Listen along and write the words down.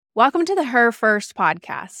Welcome to the Her First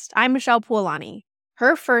podcast. I'm Michelle Puolani.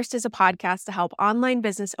 Her First is a podcast to help online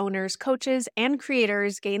business owners, coaches, and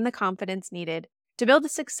creators gain the confidence needed to build a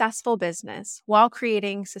successful business while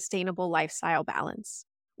creating sustainable lifestyle balance.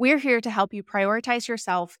 We're here to help you prioritize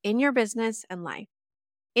yourself in your business and life.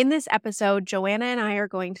 In this episode, Joanna and I are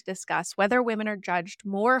going to discuss whether women are judged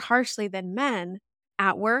more harshly than men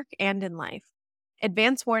at work and in life.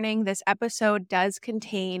 Advance warning, this episode does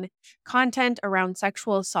contain content around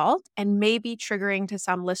sexual assault and may be triggering to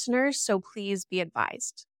some listeners, so please be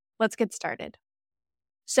advised. Let's get started.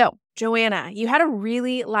 So, Joanna, you had a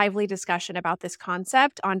really lively discussion about this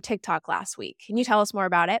concept on TikTok last week. Can you tell us more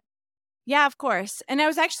about it? Yeah, of course. And I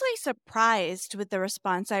was actually surprised with the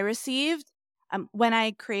response I received when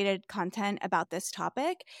I created content about this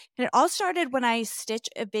topic. And it all started when I stitched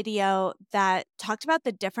a video that talked about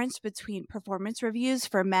the difference between performance reviews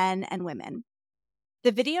for men and women.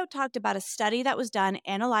 The video talked about a study that was done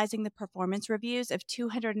analyzing the performance reviews of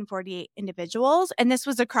 248 individuals. And this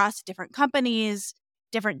was across different companies,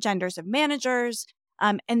 different genders of managers.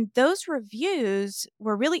 And those reviews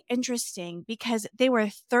were really interesting because they were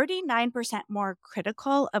 39% more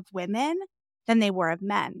critical of women than they were of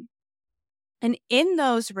men. And in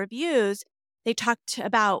those reviews, they talked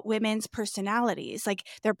about women's personalities, like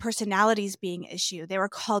their personalities being issue. They were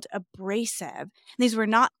called abrasive. These were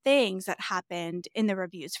not things that happened in the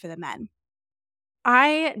reviews for the men.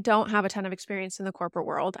 I don't have a ton of experience in the corporate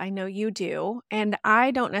world. I know you do. And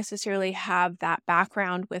I don't necessarily have that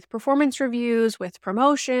background with performance reviews, with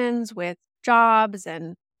promotions, with jobs.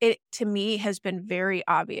 And it, to me, has been very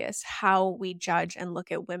obvious how we judge and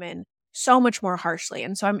look at women so much more harshly.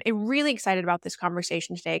 And so I'm really excited about this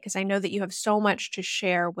conversation today because I know that you have so much to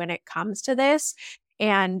share when it comes to this.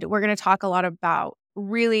 And we're going to talk a lot about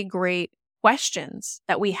really great questions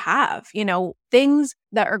that we have, things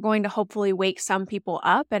that are going to hopefully wake some people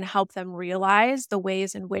up and help them realize the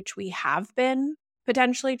ways in which we have been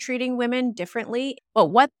potentially treating women differently. But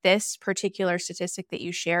what this particular statistic that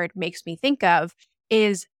you shared makes me think of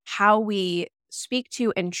is how we speak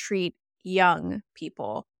to and treat young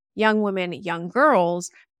people, young women, young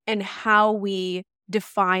girls, and how we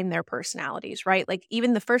define their personalities, right? Like,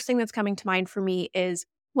 even the first thing that's coming to mind for me is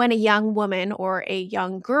when a young woman or a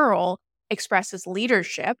young girl expresses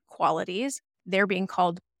leadership qualities, they're being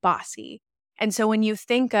called bossy. And so when you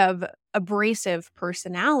think of abrasive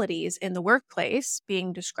personalities in the workplace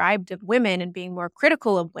being described of women and being more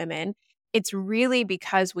critical of women, it's really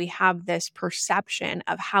because we have this perception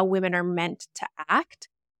of how women are meant to act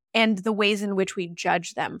and the ways in which we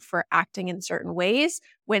judge them for acting in certain ways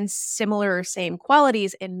when similar or same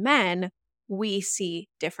qualities in men we see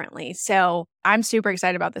differently. So I'm super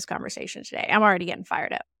excited about this conversation today. I'm already getting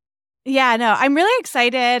fired up. Yeah, no, I'm really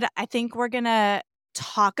excited. I think we're going to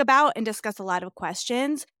talk about and discuss a lot of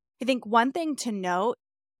questions. I think one thing to note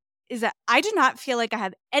is that I do not feel like I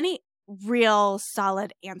have any real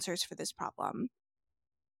solid answers for this problem.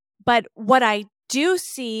 But what I do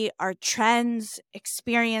see are trends,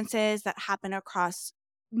 experiences that happen across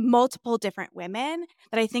multiple different women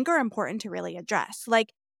that I think are important to really address.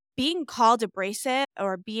 Like being called abrasive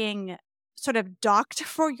or being sort of docked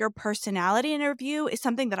for your personality interview is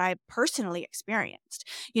something that I personally experienced.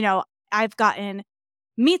 I've gotten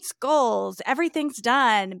meets goals, everything's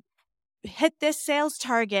done, hit this sales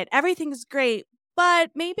target, everything's great,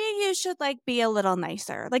 but maybe you should be a little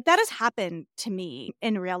nicer. Like that has happened to me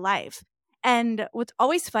in real life. And what's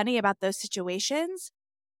always funny about those situations,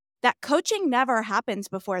 that coaching never happens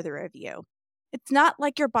before the review. It's not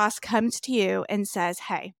like your boss comes to you and says,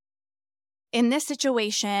 "Hey, in this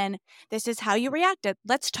situation, this is how you reacted.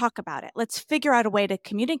 Let's talk about it. Let's figure out a way to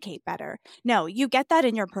communicate better." No, you get that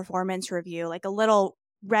in your performance review, like a little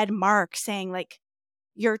red mark saying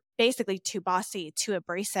you're basically too bossy, too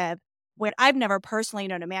abrasive. Where I've never personally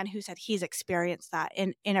known a man who said he's experienced that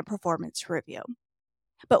in a performance review.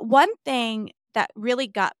 But one thing that really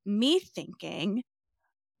got me thinking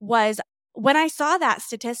was when I saw that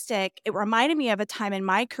statistic, it reminded me of a time in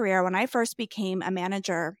my career when I first became a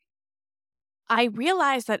manager. I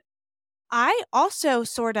realized that I also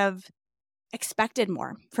sort of expected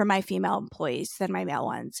more from my female employees than my male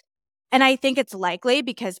ones. And I think it's likely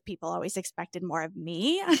because people always expected more of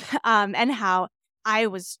me and how I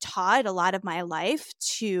was taught a lot of my life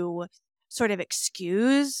to sort of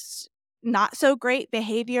excuse not so great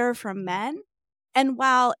behavior from men. And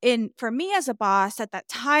while for me as a boss at that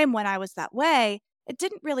time when I was that way, it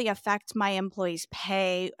didn't really affect my employees'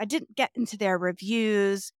 pay. I didn't get into their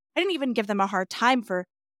reviews. I didn't even give them a hard time for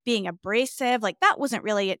being abrasive. Like that wasn't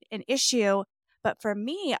really an issue. But for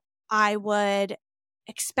me, I would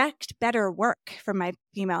expect better work from my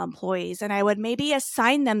female employees, and I would maybe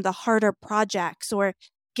assign them the harder projects or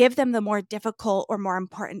give them the more difficult or more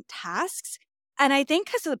important tasks. And I think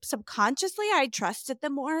because subconsciously I trusted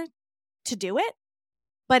them more to do it.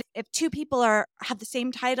 But if two people have the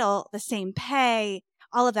same title, the same pay,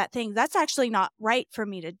 all of that thing, that's actually not right for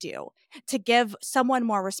me to do. To give someone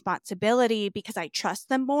more responsibility because I trust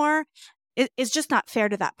them more is just not fair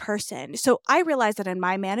to that person. So I realized that in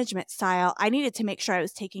my management style, I needed to make sure I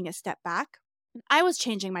was taking a step back. I was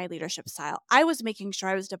changing my leadership style. I was making sure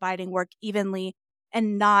I was dividing work evenly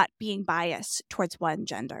and not being biased towards one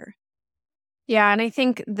gender. Yeah, and I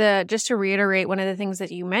think just to reiterate, one of the things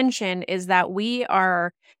that you mentioned is that we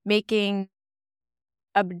are making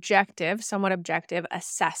somewhat objective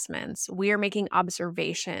assessments. We are making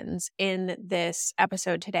observations in this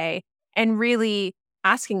episode today and really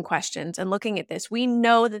asking questions and looking at this. We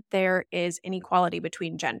know that there is inequality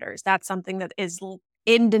between genders. That's something that is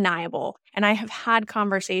undeniable. And I have had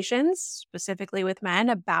conversations specifically with men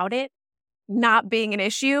about it not being an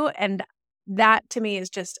issue. And that to me is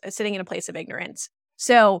just sitting in a place of ignorance.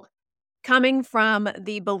 So coming from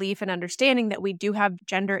the belief and understanding that we do have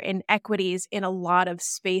gender inequities in a lot of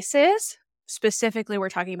spaces, specifically we're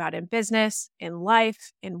talking about in business, in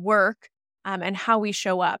life, in work, and how we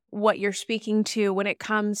show up. What you're speaking to when it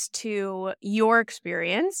comes to your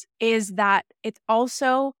experience is that it's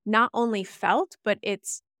also not only felt, but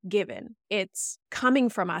it's given. It's coming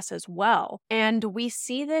from us as well. And we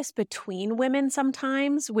see this between women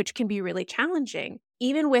sometimes, which can be really challenging.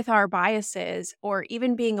 Even with our biases or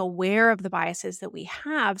even being aware of the biases that we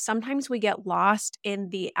have, sometimes we get lost in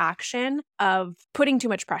the action of putting too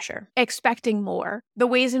much pressure, expecting more. The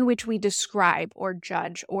ways in which we describe or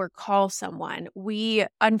judge or call someone, we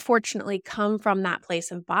unfortunately come from that place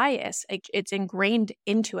of bias. It's ingrained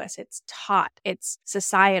into us. It's taught. It's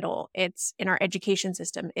societal. It's in our education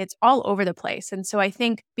system. It's all over the place. And so I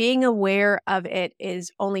think being aware of it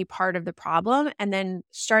is only part of the problem, and then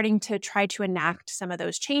starting to try to enact some of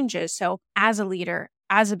those changes. So as a leader,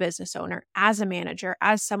 as a business owner, as a manager,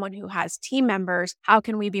 as someone who has team members, how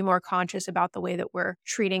can we be more conscious about the way that we're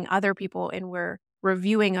treating other people and we're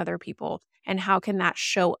reviewing other people? And how can that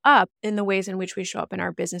show up in the ways in which we show up in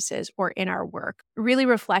our businesses or in our work? Really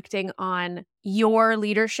reflecting on your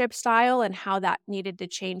leadership style and how that needed to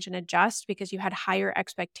change and adjust because you had higher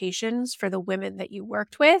expectations for the women that you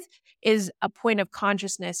worked with is a point of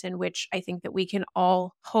consciousness in which I think that we can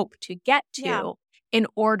all hope to get to in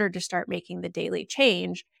order to start making the daily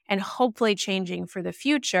change and hopefully changing for the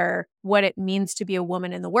future what it means to be a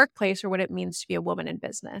woman in the workplace or what it means to be a woman in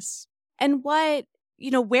business. And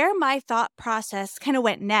where my thought process kind of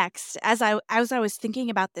went next as I was thinking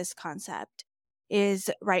about this concept is,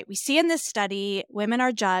 right, we see in this study, women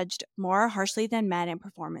are judged more harshly than men in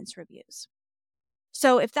performance reviews.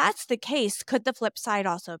 So if that's the case, could the flip side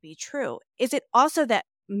also be true? Is it also that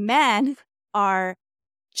men are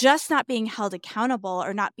just not being held accountable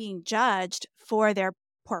or not being judged for their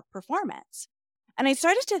poor performance? And I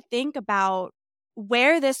started to think about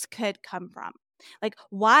where this could come from. Like,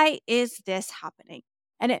 why is this happening?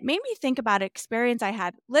 And it made me think about an experience I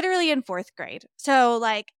had literally in 4th grade. So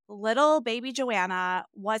like little baby Joanna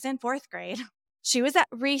was in 4th grade. She was at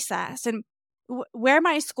recess, and where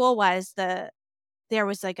my school was, there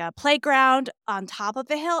was like a playground on top of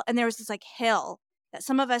the hill, and there was this like hill that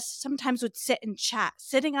some of us sometimes would sit and chat,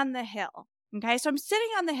 sitting on the hill. Okay, so I'm sitting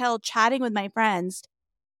on the hill chatting with my friends,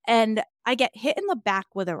 and I get hit in the back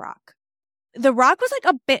with a rock. The rock was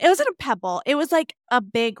like it wasn't a pebble. It was like a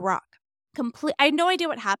big rock. I had no idea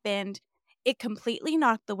what happened. It completely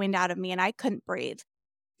knocked the wind out of me and I couldn't breathe.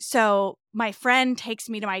 So my friend takes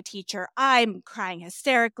me to my teacher. I'm crying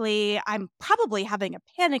hysterically. I'm probably having a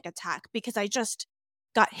panic attack because I just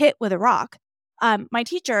got hit with a rock. My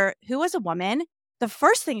teacher, who was a woman, the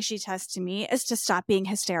first thing she says to me is to stop being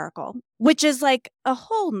hysterical, which is like a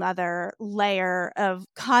whole nother layer of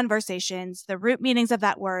conversations, the root meanings of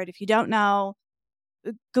that word. If you don't know,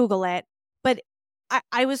 Google it. But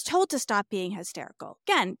I was told to stop being hysterical.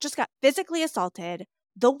 Again, just got physically assaulted.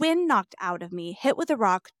 The wind knocked out of me, hit with a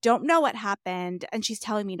rock, don't know what happened, and she's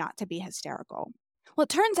telling me not to be hysterical. Well, it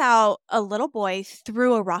turns out a little boy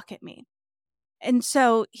threw a rock at me. And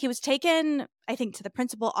so he was taken, I think, to the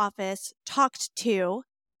principal office, talked to,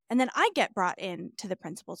 and then I get brought in to the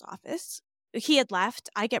principal's office. He had left,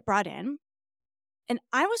 I get brought in, and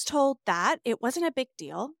I was told that it wasn't a big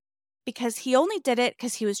deal because he only did it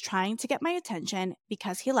because he was trying to get my attention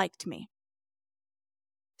because he liked me.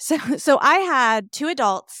 So I had 2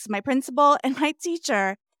 adults, my principal and my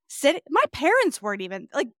teacher, my parents weren't even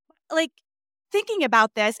like thinking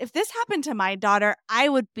about this. If this happened to my daughter, I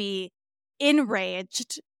would be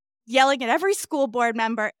enraged, yelling at every school board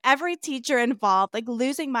member, every teacher involved, like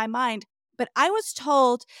losing my mind. But I was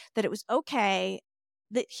told that it was okay,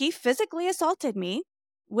 that he physically assaulted me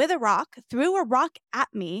with a rock, threw a rock at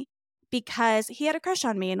me because he had a crush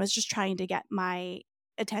on me and was just trying to get my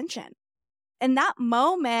attention. In that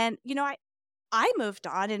moment, I moved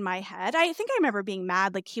on in my head. I think I remember being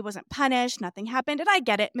mad, like he wasn't punished, nothing happened. And I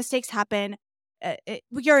get it, mistakes happen.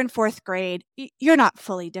 You're in fourth grade. You're not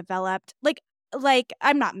fully developed. Like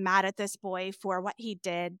I'm not mad at this boy for what he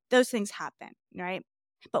did. Those things happen, right?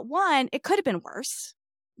 But one, it could have been worse.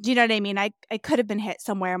 Do you know what I mean? I could have been hit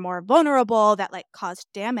somewhere more vulnerable that like caused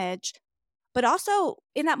damage. But also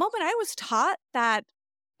in that moment, I was taught that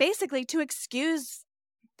basically to excuse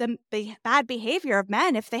the bad behavior of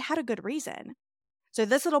men if they had a good reason. So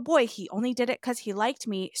this little boy, he only did it because he liked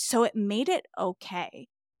me, so it made it okay.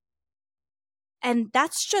 And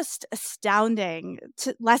that's just astounding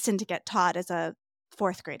lesson to get taught as a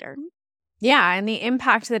fourth grader. Yeah, and the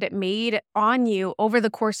impact that it made on you over the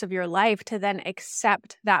course of your life to then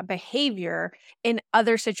accept that behavior in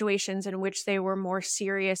other situations in which they were more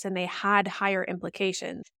serious and they had higher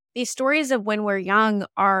implications. These stories of when we're young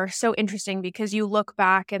are so interesting because you look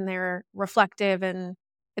back and they're reflective and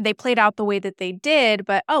they played out the way that they did,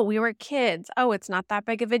 but oh, we were kids. Oh, it's not that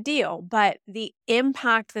big of a deal. But the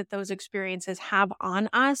impact that those experiences have on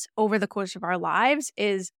us over the course of our lives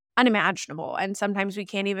is unimaginable. And sometimes we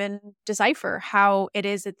can't even decipher how it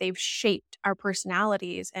is that they've shaped our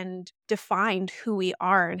personalities and defined who we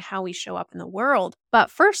are and how we show up in the world.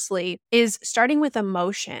 But firstly, is starting with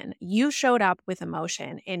emotion. You showed up with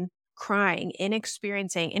emotion in crying, in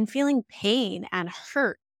experiencing, in feeling pain and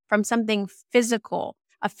hurt from something physical,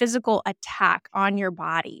 a physical attack on your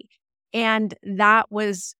body. And that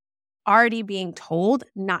was already being told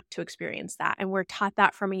not to experience that. And we're taught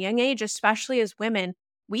that from a young age, especially as women.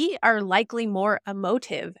 We are likely more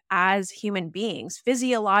emotive as human beings,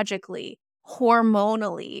 physiologically,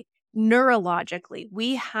 hormonally, neurologically.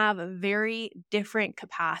 We have very different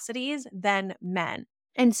capacities than men.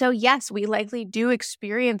 And so, yes, we likely do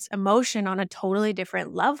experience emotion on a totally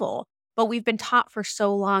different level, but we've been taught for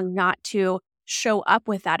so long not to show up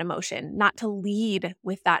with that emotion, not to lead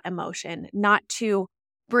with that emotion, not to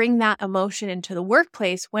bring that emotion into the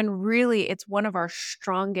workplace when really it's one of our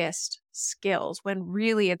strongest skills, when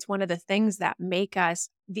really it's one of the things that make us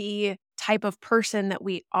the type of person that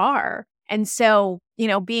we are. And so,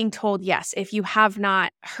 being told, yes, if you have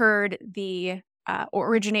not heard the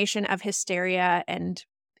origination of hysteria and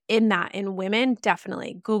in women,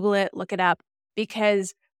 definitely Google it, look it up,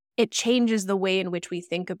 because it changes the way in which we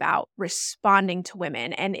think about responding to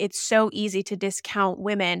women. And it's so easy to discount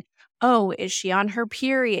women. Oh, is she on her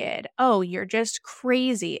period? Oh, you're just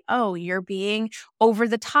crazy. Oh, you're being over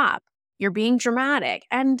the top. You're being dramatic.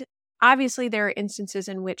 And obviously, there are instances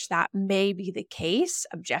in which that may be the case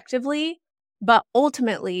objectively. But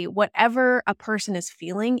ultimately, whatever a person is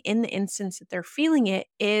feeling in the instance that they're feeling it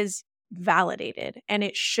is validated and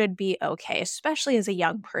it should be okay, especially as a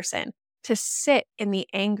young person, to sit in the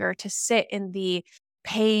anger, to sit in the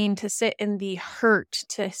pain, to sit in the hurt,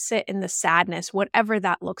 to sit in the sadness, whatever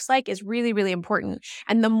that looks like is really, really important.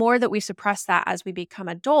 And the more that we suppress that as we become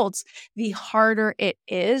adults, the harder it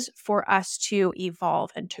is for us to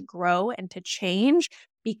evolve and to grow and to change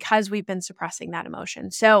because we've been suppressing that emotion.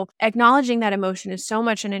 So acknowledging that emotion is so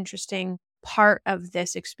much an interesting part of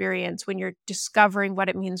this experience when you're discovering what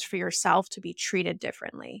it means for yourself to be treated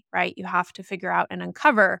differently, right? You have to figure out and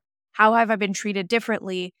uncover, how have I been treated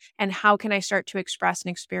differently? And how can I start to express and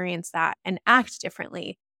experience that and act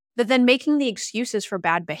differently? But then making the excuses for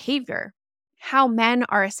bad behavior, how men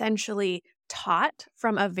are essentially taught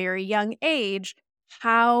from a very young age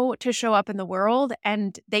how to show up in the world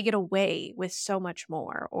and they get away with so much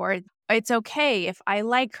more. Or it's okay if I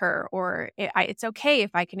like her, or it's okay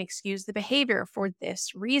if I can excuse the behavior for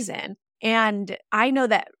this reason. And I know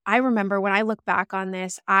that I remember when I look back on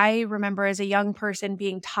this, I remember as a young person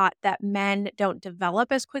being taught that men don't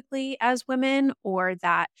develop as quickly as women, or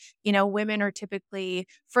that, women are typically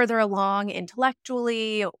further along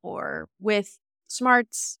intellectually or with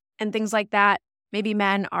smarts and things like that. Maybe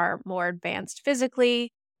men are more advanced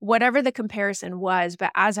physically, whatever the comparison was.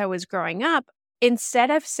 But as I was growing up,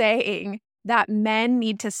 instead of saying that men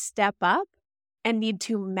need to step up and need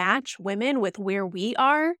to match women with where we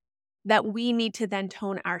are, that we need to then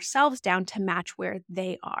tone ourselves down to match where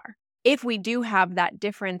they are. If we do have that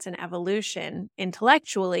difference in evolution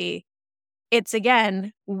intellectually, it's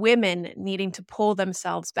again, women needing to pull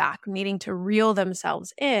themselves back, needing to reel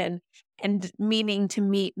themselves in, and meaning to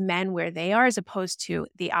meet men where they are, as opposed to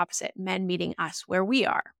the opposite, men meeting us where we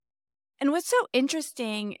are. And what's so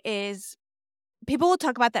interesting is people will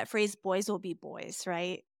talk about that phrase, boys will be boys,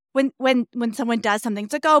 right? When someone does something,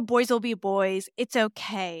 it's like, oh, boys will be boys. It's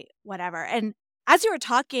okay, whatever. And as you were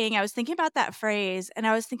talking, I was thinking about that phrase and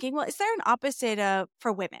I was thinking, well, is there an opposite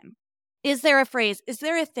for women? Is there a phrase? Is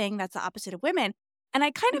there a thing that's the opposite of women? And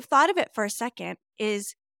I kind of thought of it for a second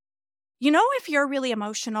is, if you're really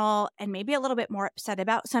emotional and maybe a little bit more upset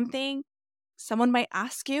about something, someone might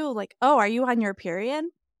ask you like, oh, are you on your period?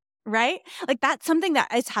 Right? Like that's something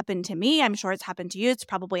that has happened to me. I'm sure it's happened to you. It's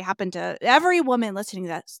probably happened to every woman listening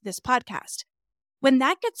to this podcast. When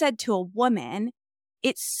that gets said to a woman,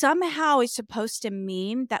 it somehow is supposed to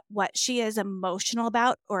mean that what she is emotional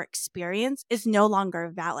about or experience is no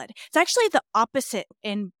longer valid. It's actually the opposite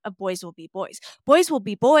in a Boys Will Be Boys. Boys Will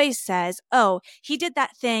Be Boys says, oh, he did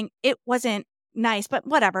that thing. It wasn't nice, but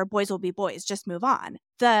whatever. Boys will be boys. Just move on.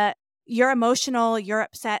 You're emotional, you're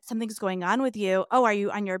upset, something's going on with you. Oh, are you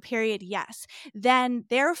on your period? Yes. Then,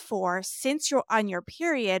 therefore, since you're on your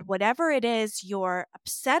period, whatever it is you're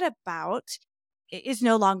upset about is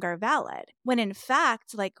no longer valid. When in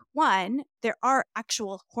fact, there are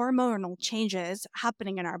actual hormonal changes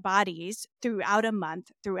happening in our bodies throughout a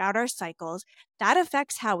month, throughout our cycles. That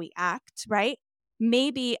affects how we act, right?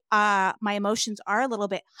 Maybe my emotions are a little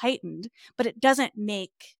bit heightened, but it doesn't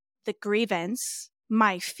make the grievance,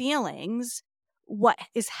 my feelings, what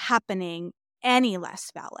is happening any less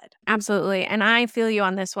valid. Absolutely. And I feel you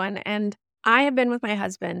on this one. And I have been with my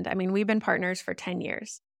husband. I mean, we've been partners for 10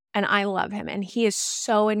 years and I love him. And he is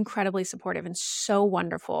so incredibly supportive and so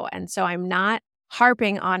wonderful. And so I'm not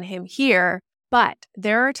harping on him here, but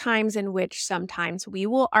there are times in which sometimes we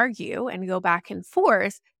will argue and go back and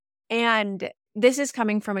forth. And this is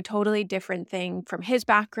coming from a totally different thing from his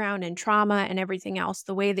background and trauma and everything else,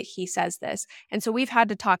 the way that he says this. And so we've had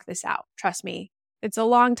to talk this out. Trust me, it's a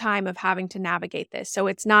long time of having to navigate this. So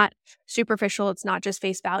it's not superficial. It's not just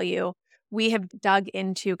face value. We have dug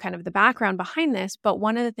into kind of the background behind this. But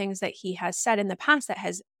one of the things that he has said in the past that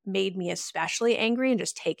has made me especially angry and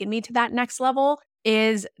just taken me to that next level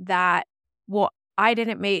is that, well, I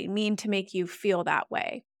didn't mean to make you feel that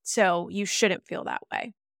way. So you shouldn't feel that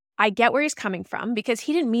way. I get where he's coming from because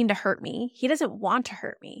he didn't mean to hurt me. He doesn't want to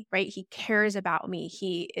hurt me, right? He cares about me.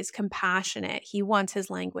 He is compassionate. He wants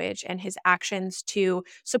his language and his actions to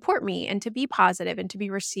support me and to be positive and to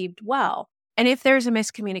be received well. And if there's a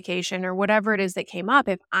miscommunication or whatever it is that came up,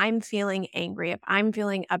 if I'm feeling angry, if I'm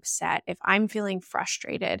feeling upset, if I'm feeling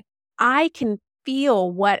frustrated, I can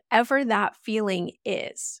feel whatever that feeling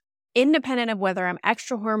is, independent of whether I'm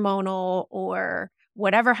extra hormonal or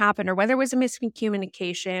whatever happened or whether it was a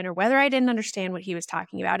miscommunication or whether I didn't understand what he was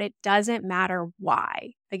talking about. It doesn't matter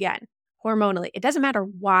why. Again, hormonally, it doesn't matter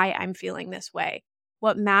why I'm feeling this way.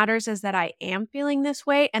 What matters is that I am feeling this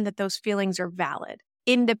way and that those feelings are valid,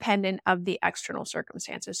 independent of the external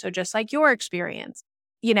circumstances. So just like your experience,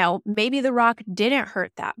 maybe the rock didn't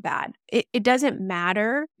hurt that bad. It doesn't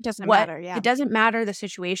matter. It doesn't matter, yeah. It doesn't matter the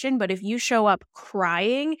situation, but if you show up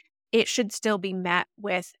crying, it should still be met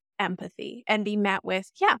with empathy and be met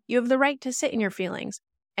with, yeah, you have the right to sit in your feelings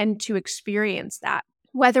and to experience that,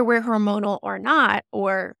 whether we're hormonal or not,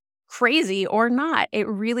 or crazy or not. It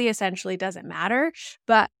really essentially doesn't matter.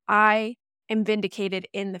 But I am vindicated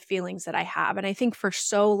in the feelings that I have. And I think for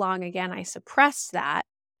so long, again, I suppressed that.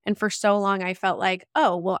 And for so long, I felt like,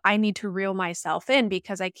 oh, well, I need to reel myself in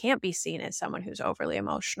because I can't be seen as someone who's overly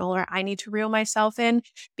emotional, or I need to reel myself in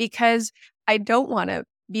because I don't want to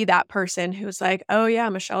be that person who's like, oh yeah,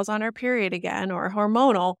 Michelle's on her period again or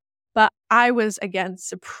hormonal. But I was, again,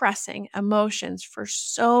 suppressing emotions for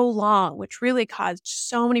so long, which really caused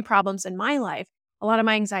so many problems in my life. A lot of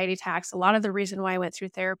my anxiety attacks, a lot of the reason why I went through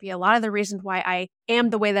therapy, a lot of the reasons why I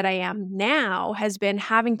am the way that I am now has been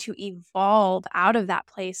having to evolve out of that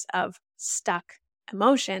place of stuck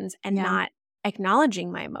emotions and not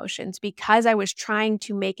acknowledging my emotions because I was trying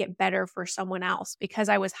to make it better for someone else, because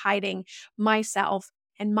I was hiding myself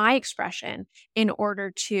and my expression in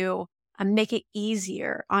order to make it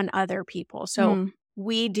easier on other people. So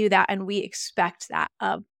we do that and we expect that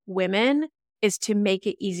of women, is to make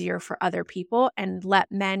it easier for other people and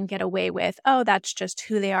let men get away with, oh, that's just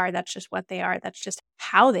who they are. That's just what they are. That's just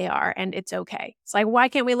how they are. And it's okay. It's like, why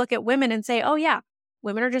can't we look at women and say, oh yeah,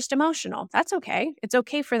 women are just emotional. That's okay. It's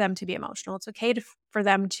okay for them to be emotional. It's okay for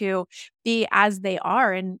them to be as they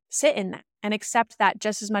are and sit in that and accept that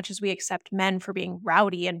just as much as we accept men for being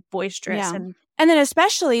rowdy and boisterous. Yeah. And then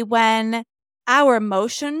especially when our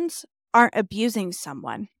emotions aren't abusing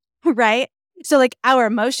someone, right? So like our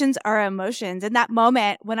emotions are emotions. In that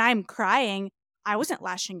moment when I'm crying, I wasn't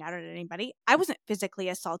lashing out at anybody. I wasn't physically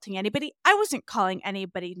assaulting anybody. I wasn't calling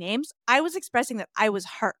anybody names. I was expressing that I was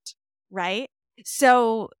hurt, right?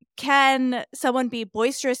 So can someone be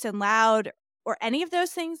boisterous and loud or any of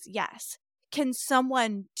those things? Yes. Can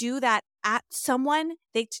someone do that at someone?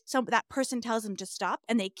 That person tells them to stop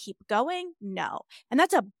and they keep going? No. And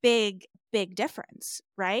that's a big, big difference,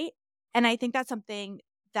 right? And I think that's something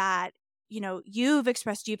that, you've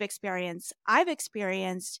experienced, I've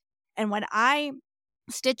experienced. And when I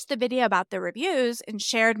stitched the video about the reviews and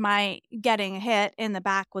shared my getting hit in the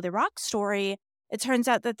back with a rock story, it turns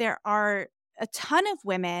out that there are a ton of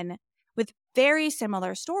women with very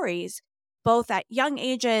similar stories, both at young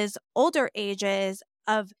ages, older ages,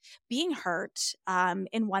 of being hurt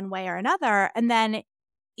in one way or another, and then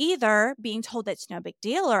either being told that it's no big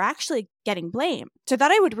deal or actually getting blamed. So I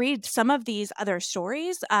thought I would read some of these other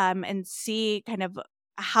stories and see kind of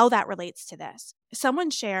how that relates to this. Someone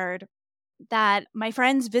shared that my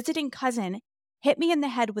friend's visiting cousin hit me in the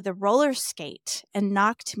head with a roller skate and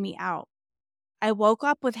knocked me out. I woke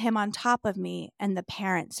up with him on top of me and the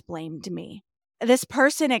parents blamed me. This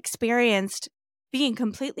person experienced being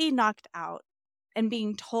completely knocked out and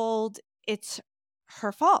being told it's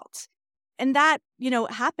her fault. And that,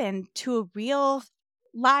 happened to a real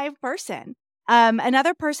live person.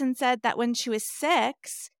 Another person said that when she was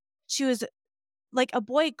 6, she was like, a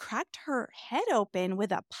boy cracked her head open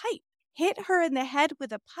with a pipe, hit her in the head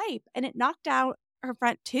with a pipe, and it knocked out her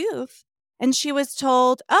front tooth. And she was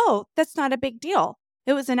told, oh, that's not a big deal.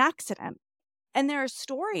 It was an accident. And there are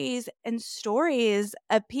stories and stories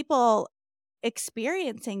of people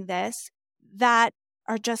experiencing this that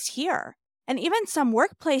are just here. And even some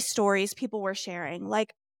workplace stories people were sharing,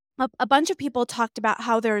 like a bunch of people talked about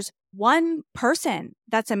how there's one person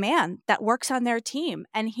that's a man that works on their team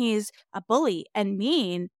and he's a bully and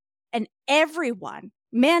mean, and everyone,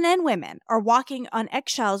 men and women, are walking on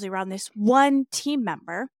eggshells around this one team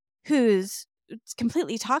member who's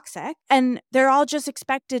completely toxic, and they're all just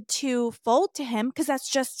expected to fold to him because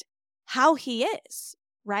that's just how he is,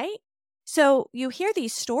 right? So you hear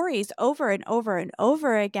these stories over and over and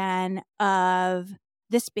over again of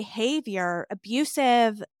this behavior,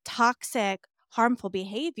 abusive, toxic, harmful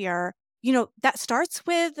behavior, that starts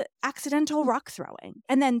with accidental rock throwing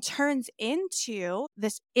and then turns into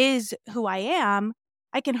this is who I am.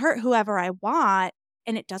 I can hurt whoever I want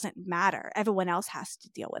and it doesn't matter. Everyone else has to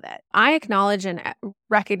deal with it. I acknowledge and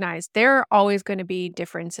recognize there are always going to be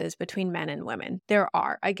differences between men and women. There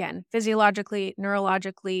are, again, physiologically,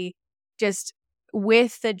 neurologically, just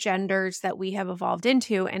with the genders that we have evolved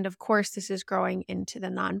into. And of course, this is growing into the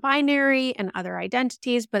non-binary and other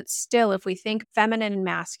identities. But still, if we think feminine and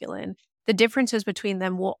masculine, the differences between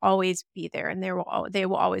them will always be there and they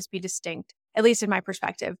will always be distinct, at least in my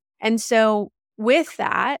perspective. And so with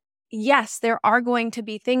that, yes, there are going to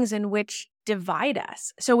be things in which divide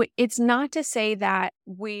us. So it's not to say that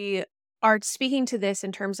we are speaking to this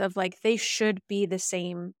in terms of like they should be the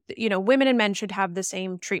same, women and men should have the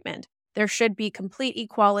same treatment. There should be complete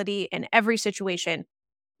equality in every situation.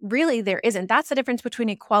 Really, there isn't. That's the difference between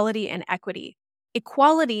equality and equity.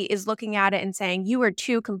 Equality is looking at it and saying you are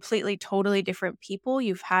two completely, totally different people.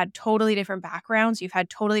 You've had totally different backgrounds. You've had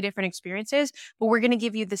totally different experiences, but we're going to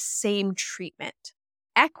give you the same treatment.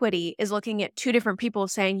 Equity is looking at two different people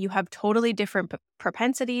saying you have totally different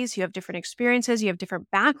propensities, you have different experiences, you have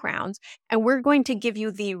different backgrounds, and we're going to give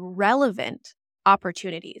you the relevant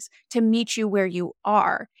opportunities to meet you where you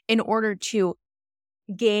are in order to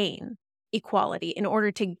gain equality, in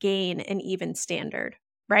order to gain an even standard,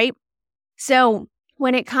 right? So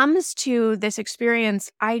when it comes to this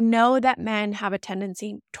experience, I know that men have a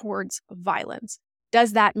tendency towards violence.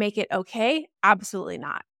 Does that make it okay? Absolutely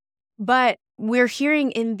not. But we're hearing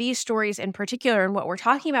in these stories in particular, and what we're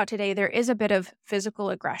talking about today, there is a bit of physical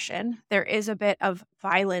aggression. There is a bit of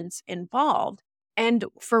violence involved. And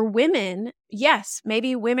for women, yes,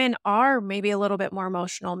 maybe women are maybe a little bit more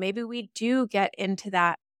emotional. Maybe we do get into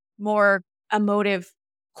that more emotive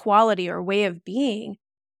quality or way of being.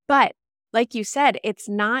 But like you said, it's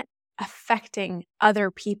not affecting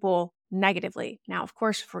other people negatively. Now, of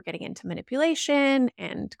course, if we're getting into manipulation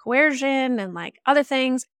and coercion and like other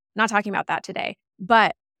things, not talking about that today,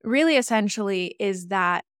 but really essentially is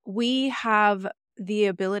that we have the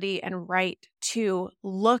ability and right to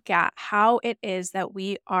look at how it is that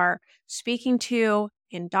we are speaking to,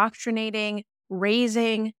 indoctrinating,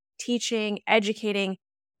 raising, teaching, educating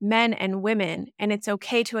men and women. And it's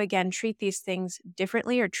okay to, again, treat these things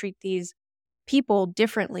differently or treat these people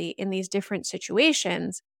differently in these different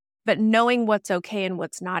situations, but knowing what's okay and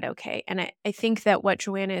what's not okay. And I think that what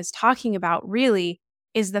Joanna is talking about really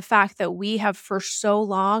is the fact that we have for so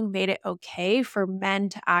long made it okay for men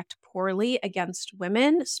to act poorly against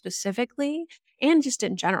women specifically and just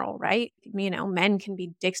in general, right? Men can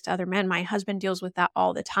be dicks to other men. My husband deals with that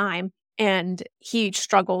all the time. And he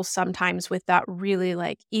struggles sometimes with that really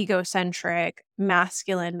like egocentric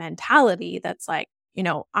masculine mentality that's like,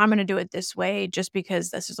 I'm going to do it this way just because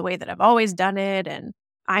this is the way that I've always done it. And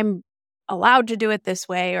I'm allowed to do it this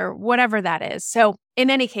way or whatever that is. So in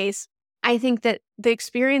any case, I think that the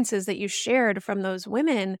experiences that you shared from those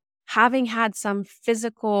women having had some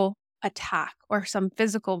physical attack or some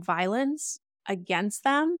physical violence against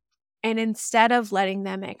them, and instead of letting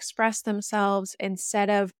them express themselves, instead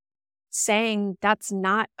of saying that's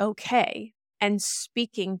not okay and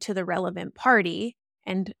speaking to the relevant party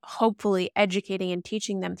and hopefully educating and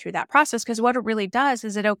teaching them through that process. Because what it really does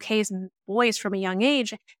is it okays boys from a young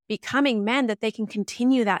age becoming men that they can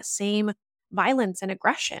continue that same violence and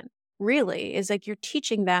aggression. Really is like you're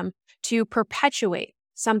teaching them to perpetuate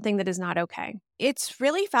something that is not okay. It's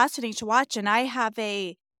really fascinating to watch. And I have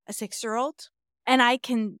a 6-year-old, and I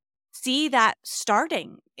can see that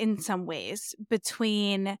starting in some ways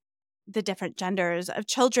between the different genders of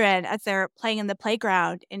children as they're playing in the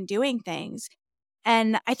playground and doing things.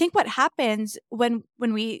 And I think what happens when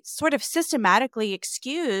we sort of systematically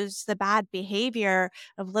excuse the bad behavior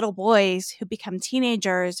of little boys who become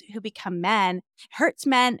teenagers, who become men, hurts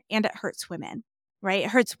men and it hurts women, right?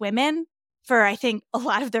 It hurts women for, I think, a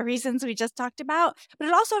lot of the reasons we just talked about, but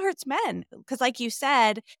it also hurts men because, like you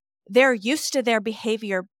said, they're used to their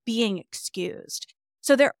behavior being excused.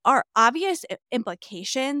 So there are obvious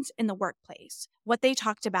implications in the workplace. What they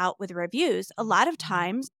talked about with reviews, a lot of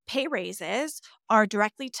times pay raises are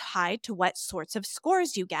directly tied to what sorts of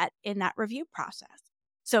scores you get in that review process.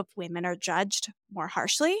 So if women are judged more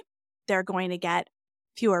harshly, they're going to get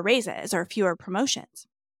fewer raises or fewer promotions.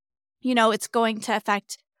 It's going to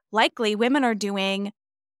affect, likely women are doing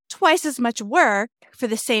twice as much work for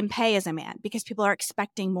the same pay as a man because people are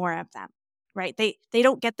expecting more of them. Right? They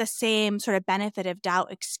don't get the same sort of benefit of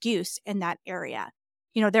doubt excuse in that area.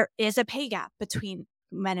 There is a pay gap between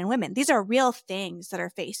men and women. These are real things that are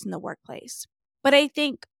faced in the workplace. But I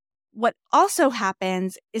think what also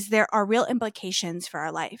happens is there are real implications for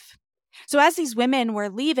our life. So as these women were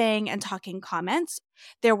leaving and talking comments,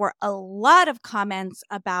 there were a lot of comments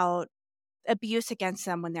about abuse against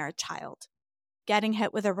them when they're a child, getting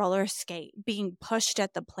hit with a roller skate, being pushed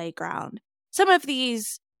at the playground. Some of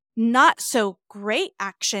these not so great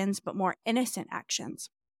actions, but more innocent actions.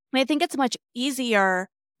 And I think it's much easier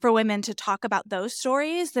for women to talk about those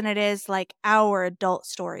stories than it is like our adult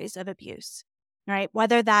stories of abuse, right?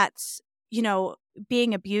 Whether that's,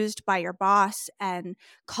 being abused by your boss and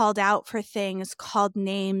called out for things, called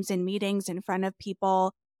names in meetings in front of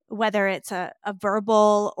people, whether it's a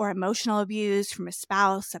verbal or emotional abuse from a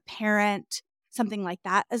spouse, a parent, something like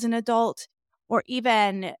that as an adult, or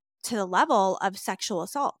even to the level of sexual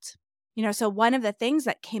assault. So one of the things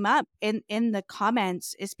that came up in the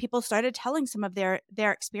comments is people started telling some of their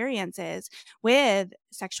experiences with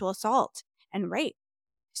sexual assault and rape.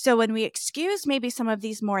 So when we excuse maybe some of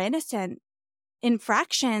these more innocent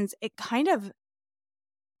infractions, it kind of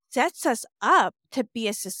sets us up to be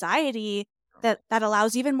a society that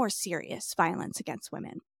allows even more serious violence against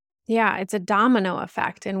women. Yeah, it's a domino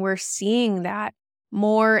effect, and we're seeing that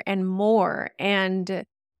more and more. And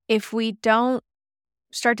if we don't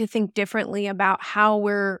start to think differently about how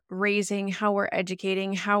we're raising, how we're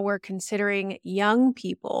educating, how we're considering young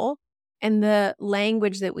people and the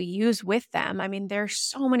language that we use with them. I mean, there's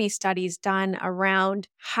so many studies done around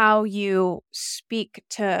how you speak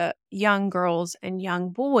to young girls and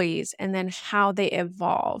young boys and then how they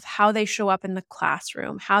evolve, how they show up in the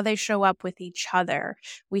classroom, how they show up with each other.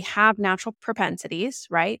 We have natural propensities,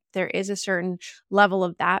 right? There is a certain level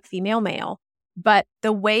of that, female, male. But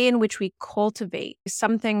the way in which we cultivate,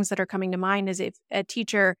 some things that are coming to mind is if a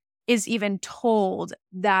teacher is even told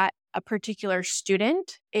that a particular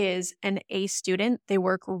student is an A student, they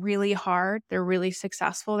work really hard, they're really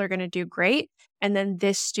successful, they're going to do great. And then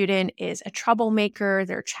this student is a troublemaker,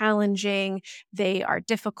 they're challenging, they are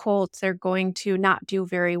difficult, they're going to not do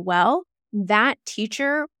very well. That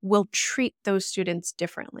teacher will treat those students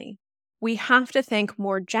differently. We have to think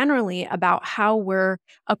more generally about how we're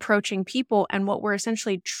approaching people and what we're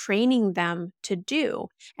essentially training them to do.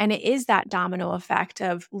 And it is that domino effect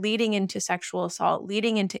of leading into sexual assault,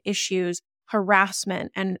 leading into issues,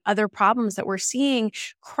 harassment, and other problems that we're seeing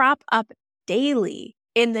crop up daily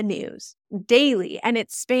in the news, daily. And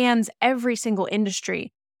it spans every single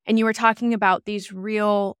industry. And you were talking about these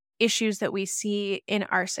real issues that we see in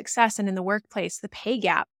our success and in the workplace, the pay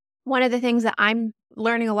gap. One of the things that I'm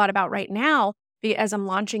learning a lot about right now, as I'm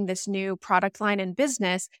launching this new product line in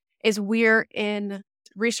business, is we're in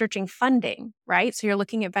researching funding, right? So you're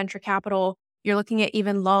looking at venture capital You're looking at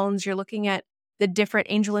even loans. You're looking at the different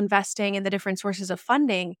angel investing and the different sources of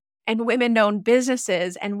funding. And women-owned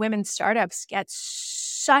businesses and women startups get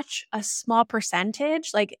such a small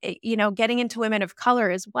percentage, like, getting into women of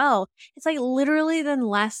color as well. It's like literally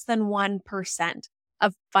less than 1%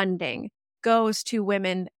 of funding goes to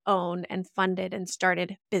women-owned and funded and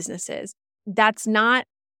started businesses. That's not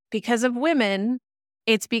because of women.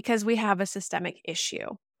 It's because we have a systemic issue,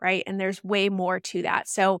 right? And there's way more to that.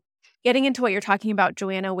 So getting into what you're talking about,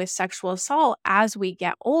 Joanna, with sexual assault as we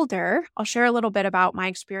get older, I'll share a little bit about my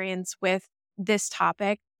experience with this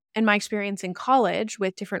topic and my experience in college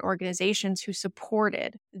with different organizations who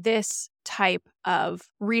supported this type of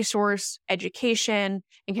resource education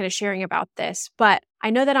and kind of sharing about this. But I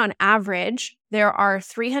know that on average, there are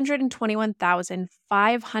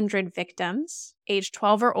 321,500 victims aged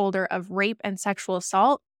 12 or older of rape and sexual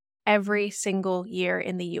assault every single year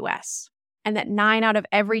in the US, and that 9 out of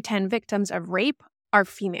every 10 victims of rape are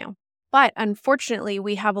female. But unfortunately,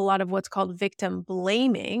 we have a lot of what's called victim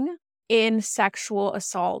blaming in sexual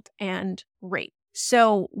assault and rape.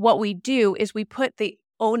 So what we do is we put the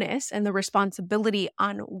onus and the responsibility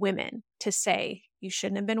on women to say, you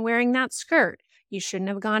shouldn't have been wearing that skirt. You shouldn't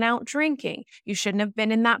have gone out drinking. You shouldn't have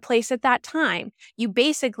been in that place at that time. You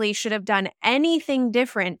basically should have done anything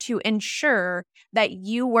different to ensure that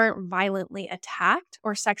you weren't violently attacked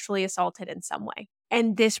or sexually assaulted in some way.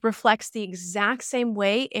 And this reflects the exact same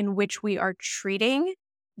way in which we are treating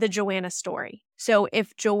the Joanna story. So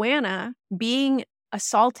if Joanna being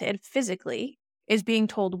assaulted physically is being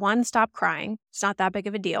told, 1, stop crying, it's not that big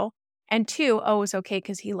of a deal, and 2, oh, it was okay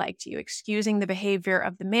because he liked you, excusing the behavior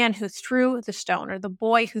of the man who threw the stone or the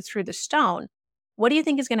boy who threw the stone, what do you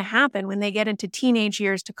think is going to happen when they get into teenage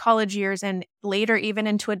years, to college years, and later even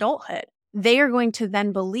into adulthood? They are going to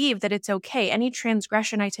then believe that it's okay. Any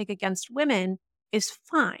transgression I take against women is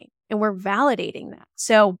fine. And we're validating that.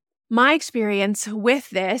 So my experience with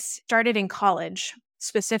this started in college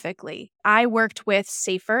specifically. I worked with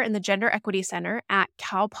SAFER and the Gender Equity Center at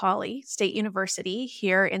Cal Poly State University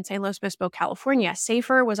here in San Luis Obispo, California.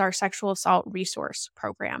 SAFER was our sexual assault resource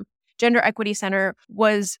program. Gender Equity Center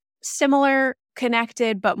was similar,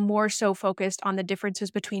 connected, but more so focused on the differences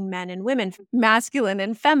between men and women, masculine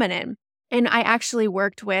and feminine. And I actually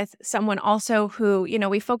worked with someone also who,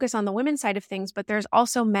 we focus on the women's side of things, but there's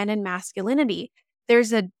also men and masculinity.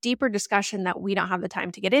 There's a deeper discussion that we don't have the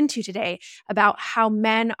time to get into today about how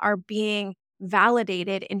men are being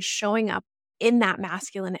validated in showing up in that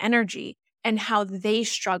masculine energy and how they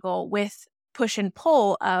struggle with push and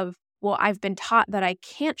pull of, well, I've been taught that I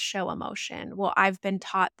can't show emotion. Well, I've been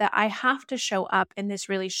taught that I have to show up in this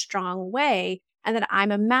really strong way and that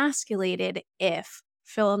I'm emasculated if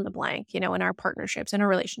fill in the blank, in our partnerships, in our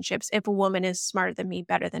relationships, if a woman is smarter than me,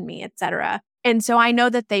 better than me, etc. And so I know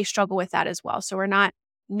that they struggle with that as well. So we're not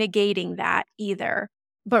negating that either.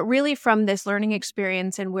 But really from this learning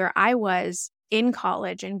experience and where I was in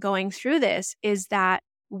college and going through this is that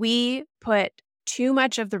we put too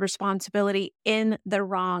much of the responsibility in the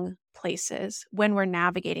wrong places when we're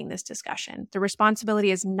navigating this discussion. The responsibility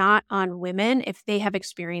is not on women if they have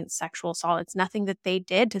experienced sexual assault. It's nothing that they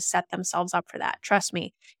did to set themselves up for that. Trust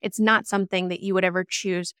me, it's not something that you would ever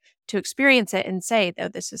choose to experience it and say, though,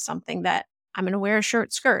 this is something that I'm going to wear a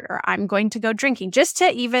short skirt or I'm going to go drinking. Just to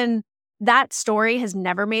even, that story has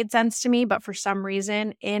never made sense to me, but for some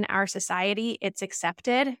reason in our society, it's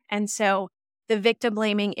accepted. And so the victim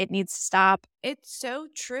blaming, it needs to stop. It's so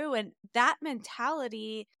true. And that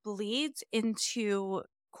mentality bleeds into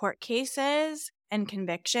court cases and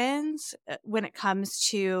convictions when it comes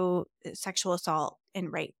to sexual assault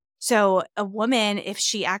and rape. So a woman, if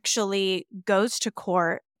she actually goes to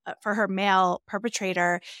court for her male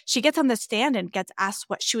perpetrator, she gets on the stand and gets asked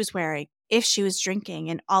what she was wearing, if she was drinking,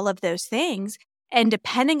 and all of those things. And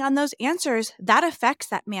depending on those answers, that affects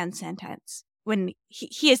that man's sentence. When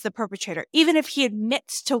he is the perpetrator, even if he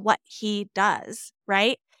admits to what he does,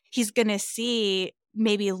 right? He's going to see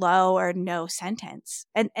maybe low or no sentence.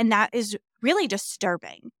 And that is really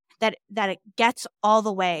disturbing that it gets all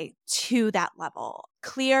the way to that level.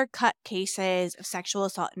 Clear-cut cases of sexual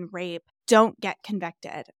assault and rape don't get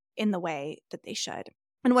convicted in the way that they should.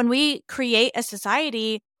 And when we create a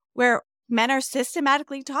society where men are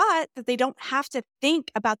systematically taught that they don't have to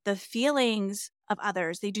think about the feelings of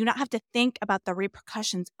others, they do not have to think about the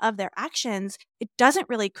repercussions of their actions, it doesn't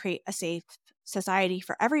really create a safe society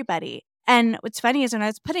for everybody. And what's funny is when I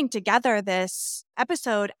was putting together this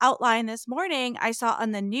episode outline this morning, I saw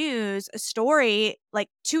on the news a story like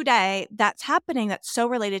today that's happening that's so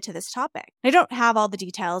related to this topic. I don't have all the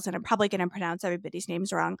details and I'm probably going to pronounce everybody's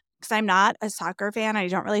names wrong because I'm not a soccer fan. I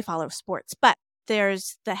don't really follow sports. But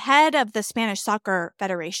there's the head of the Spanish Soccer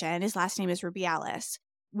Federation. His last name is Rubiales.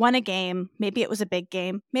 Won a game. Maybe it was a big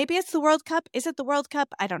game. Maybe it's the World Cup. Is it the World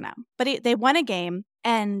Cup? I don't know. But they won a game,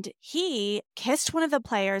 and he kissed one of the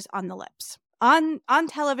players on the lips. On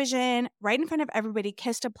television, right in front of everybody,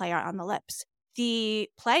 kissed a player on the lips. The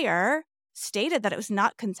player stated that it was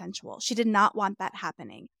not consensual. She did not want that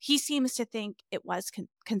happening. He seems to think it was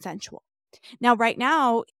consensual. Now, right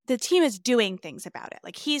now, the team is doing things about it.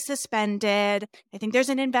 Like, he's suspended. I think there's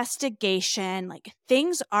an investigation. Like,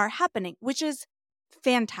 things are happening, which is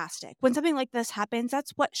fantastic. When something like this happens,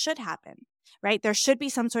 that's what should happen, right? There should be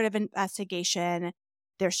some sort of investigation.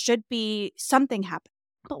 There should be something happen.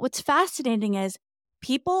 But what's fascinating is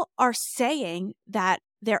people are saying that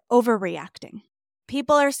they're overreacting.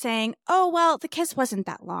 People are saying, oh, well, the kiss wasn't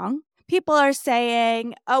that long. People are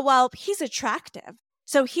saying, oh, well, he's attractive.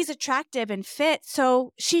 So he's attractive and fit,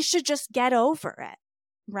 so she should just get over it,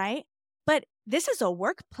 right? But this is a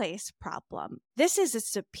workplace problem. This is a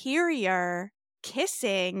superior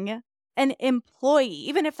kissing an employee,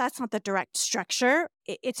 even if that's not the direct structure.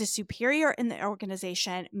 It's a superior in the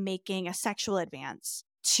organization making a sexual advance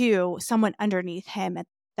to someone underneath him at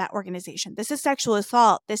that organization. This is sexual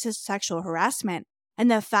assault. This is sexual harassment.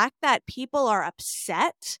 And the fact that people are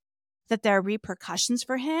upset that there are repercussions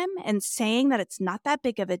for him and saying that it's not that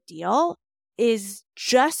big of a deal is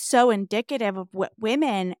just so indicative of what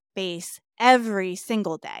women face every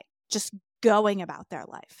single day, just going about their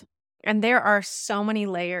life. And there are so many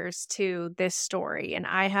layers to this story, and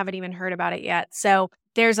I haven't even heard about it yet. So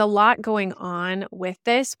there's a lot going on with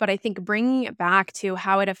this, but I think bringing it back to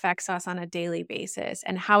how it affects us on a daily basis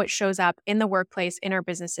and how it shows up in the workplace, in our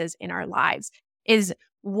businesses, in our lives is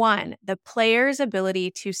one, the player's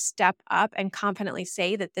ability to step up and confidently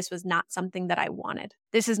say that this was not something that I wanted.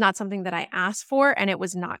 This is not something that I asked for, and it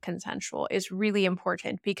was not consensual is really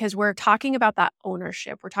important because we're talking about that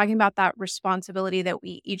ownership. We're talking about that responsibility that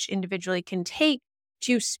we each individually can take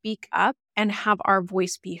to speak up and have our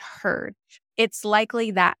voice be heard. It's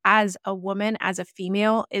likely that as a woman, as a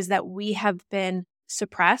female, is that we have been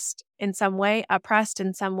suppressed in some way, oppressed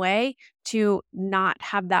in some way, to not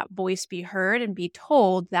have that voice be heard and be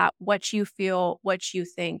told that what you feel, what you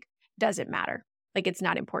think doesn't matter. Like, it's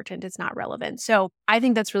not important. It's not relevant. So I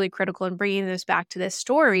think that's really critical in bringing this back to this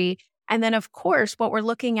story. And then, of course, what we're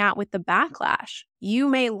looking at with the backlash, you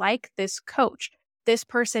may like this coach. This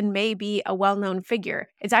person may be a well-known figure.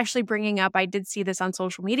 It's actually bringing up, I did see this on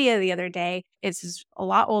social media the other day. It's a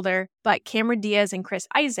lot older, but Cameron Diaz and Chris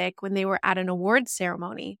Isaak, when they were at an awards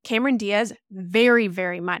ceremony, Cameron Diaz very,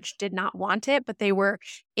 very much did not want it, but they were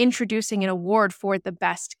introducing an award for the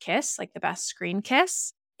best kiss, like the best screen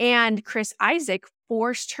kiss. And Chris Isaak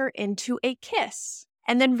forced her into a kiss.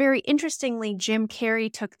 And then very interestingly, Jim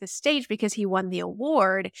Carrey took the stage because he won the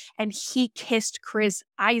award and he kissed Chris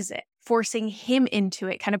Isaak, forcing him into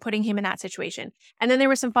it, kind of putting him in that situation. And then there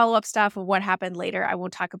was some follow-up stuff of what happened later. I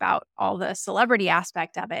won't talk about all the celebrity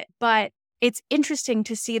aspect of it, but it's interesting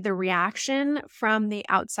to see the reaction from the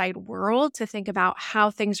outside world to think about how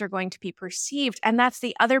things are going to be perceived. And that's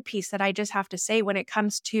the other piece that I just have to say when it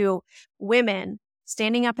comes to women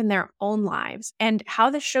standing up in their own lives and how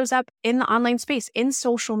this shows up in the online space, in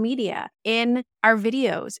social media, in our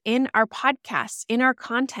videos, in our podcasts, in our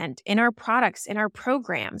content, in our products, in our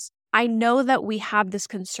programs. I know that we have this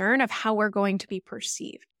concern of how we're going to be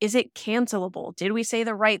perceived. Is it cancelable? Did we say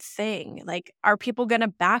the right thing? Like, are people going to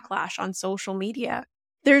backlash on social media?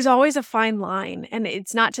 There's always a fine line. And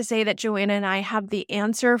it's not to say that Joanna and I have the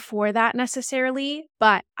answer for that necessarily,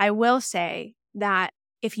 but I will say that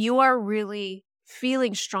if you are really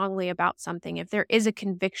feeling strongly about something, if there is a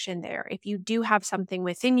conviction there, if you do have something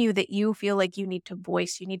within you that you feel like you need to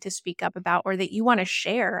voice, you need to speak up about, or that you want to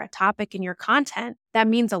share a topic in your content that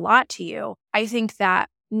means a lot to you, I think that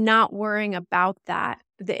not worrying about that,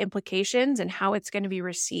 the implications and how it's going to be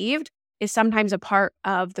received, is sometimes a part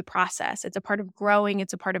of the process. It's a part of growing.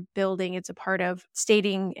 It's a part of building. It's a part of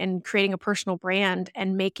stating and creating a personal brand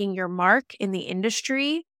and making your mark in the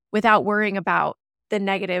industry without worrying about the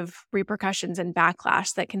negative repercussions and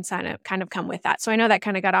backlash that can kind of come with that. So I know that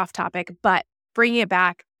kind of got off topic, but bringing it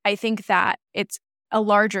back, I think that it's a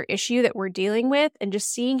larger issue that we're dealing with and just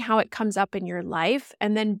seeing how it comes up in your life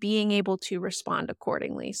and then being able to respond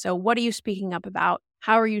accordingly. So what are you speaking up about?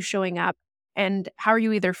 How are you showing up? And how are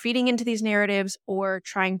you either feeding into these narratives or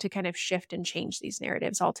trying to kind of shift and change these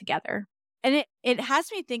narratives altogether? And it has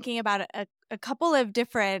me thinking about a couple of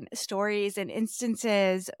different stories and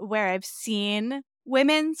instances where I've seen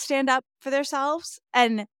women stand up for themselves.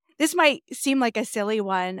 And this might seem like a silly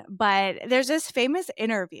one, but there's this famous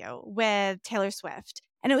interview with Taylor Swift.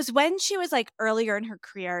 And it was when she was like earlier in her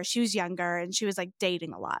career, she was younger and she was like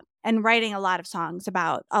dating a lot and writing a lot of songs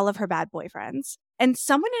about all of her bad boyfriends. And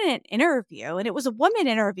someone in an interview, and it was a woman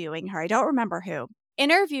interviewing her, I don't remember who,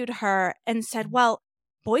 interviewed her and said, well,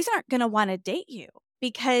 boys aren't going to want to date you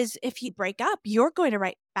because if you break up, you're going to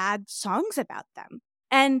write bad songs about them.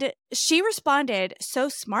 And she responded so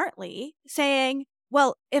smartly saying,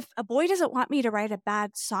 well, if a boy doesn't want me to write a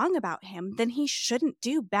bad song about him, then he shouldn't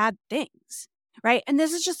do bad things. Right. And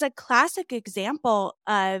this is just a classic example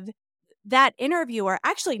of that interviewer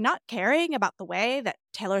actually not caring about the way that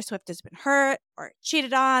Taylor Swift has been hurt or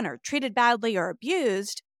cheated on or treated badly or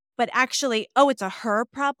abused, but actually, oh, it's a her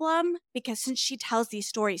problem because since she tells these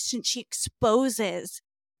stories, since she exposes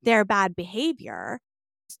their bad behavior,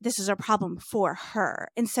 this is a problem for her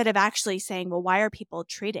instead of actually saying, well, why are people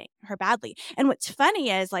treating her badly? And what's funny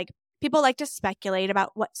is like people like to speculate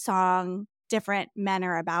about what song different men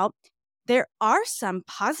are about. There are some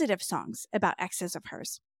positive songs about exes of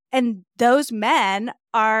hers. And those men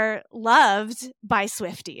are loved by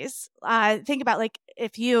Swifties. Think about like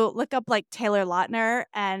if you look up like Taylor Lautner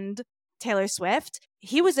and Taylor Swift,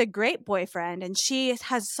 he was a great boyfriend and she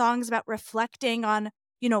has songs about reflecting on,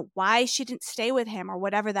 you know, why she didn't stay with him or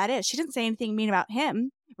whatever that is. She didn't say anything mean about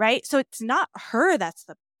him, right? So it's not her that's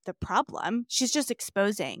the problem. She's just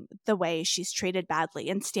exposing the way she's treated badly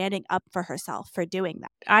and standing up for herself for doing that.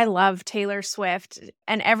 I love Taylor Swift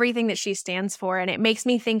and everything that she stands for. And it makes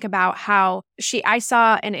me think about how I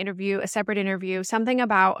saw an interview, a separate interview, something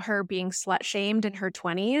about her being slut shamed in her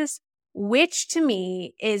 20s, which to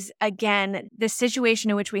me is, again, the situation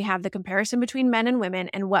in which we have the comparison between men and women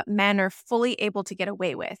and what men are fully able to get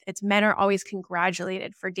away with. It's men are always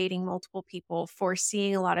congratulated for dating multiple people, for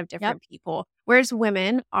seeing a lot of different people, whereas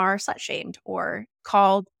women are slut shamed or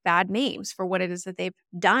called bad names for what it is that they've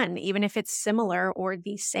done, even if it's similar or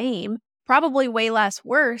the same. Probably way less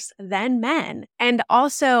worse than men. And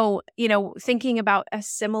also, you know, thinking about a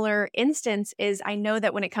similar instance is I know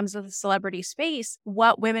that when it comes to the celebrity space,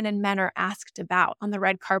 what women and men are asked about on the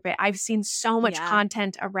red carpet, I've seen so much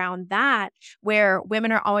content around that where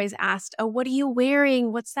women are always asked, oh, what are you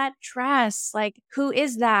wearing? What's that dress? Like, who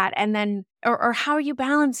is that? And then or how are you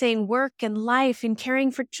balancing work and life and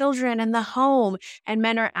caring for children and the home? And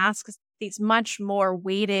men are asked these much more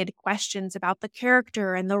weighted questions about the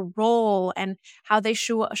character and the role and how they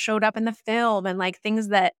showed up in the film and like things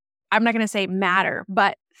that I'm not going to say matter,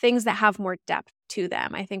 but things that have more depth to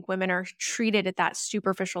them. I think women are treated at that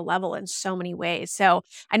superficial level in so many ways. So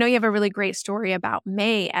I know you have a really great story about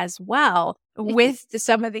May as well with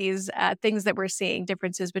some of these things that we're seeing,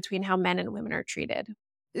 differences between how men and women are treated.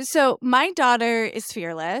 So my daughter is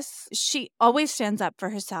fearless. She always stands up for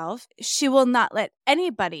herself. She will not let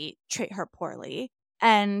anybody treat her poorly.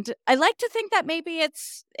 And I like to think that maybe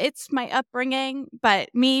it's my upbringing, but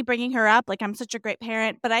me bringing her up, like I'm such a great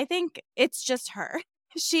parent, but I think it's just her.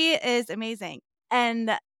 She is amazing.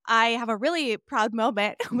 And I have a really proud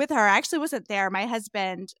moment with her. I actually wasn't there. My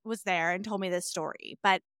husband was there and told me this story,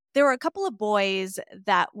 but there were a couple of boys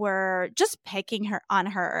that were just picking her on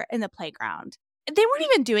her in the playground. They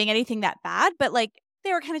weren't even doing anything that bad, but like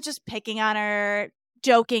they were kind of just picking on her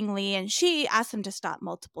jokingly. And she asked them to stop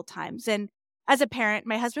multiple times. And as a parent,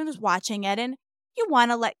 my husband was watching it and you want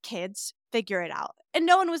to let kids figure it out. And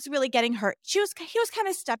no one was really getting hurt. He was kind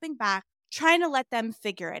of stepping back, trying to let them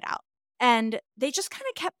figure it out. And they just kind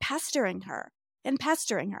of kept pestering her and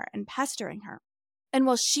pestering her and pestering her. And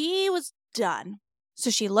well, she was done. So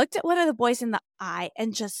she looked at one of the boys in the eye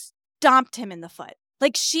and just stomped him in the foot.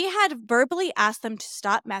 Like she had verbally asked them to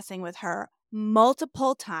stop messing with her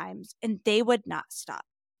multiple times and they would not stop.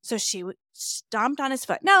 So she stomped on his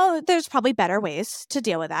foot. Now, there's probably better ways to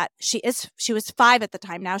deal with that. She was 5 at the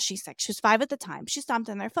time. Now she's 6. She was 5 at the time. She stomped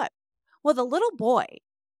on their foot. Well, the little boy,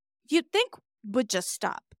 you'd think would just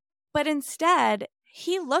stop. But instead,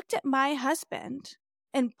 he looked at my husband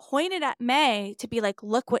and pointed at May to be like,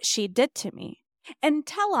 look what she did to me, and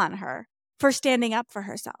tell on her for standing up for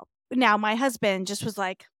herself. Now, my husband just was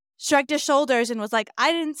like, shrugged his shoulders and was like,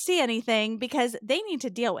 I didn't see anything because they need to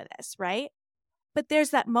deal with this, right? But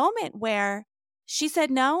there's that moment where she said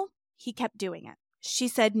no, he kept doing it. She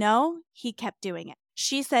said no, he kept doing it.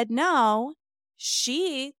 She said no,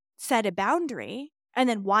 she set a boundary and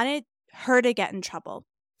then wanted her to get in trouble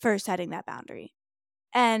for setting that boundary.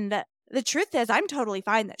 And the truth is, I'm totally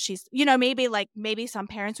fine that she's, maybe some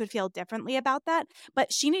parents would feel differently about that,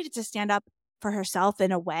 but she needed to stand up for herself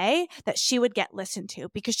in a way that she would get listened to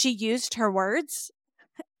because she used her words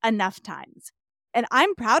enough times. And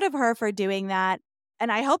I'm proud of her for doing that.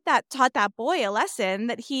 And I hope that taught that boy a lesson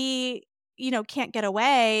that he, can't get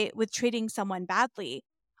away with treating someone badly.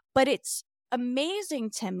 But it's amazing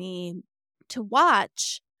to me to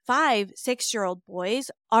watch 5, 6-year-old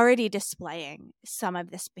boys already displaying some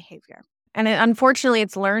of this behavior. And unfortunately,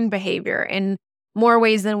 it's learned behavior in more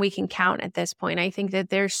ways than we can count at this point. I think that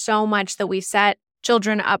there's so much that we set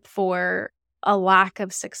children up for a lack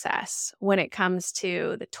of success when it comes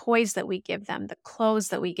to the toys that we give them, the clothes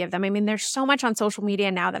that we give them. I mean, there's so much on social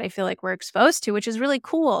media now that I feel like we're exposed to, which is really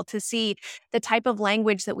cool to see the type of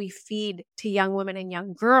language that we feed to young women and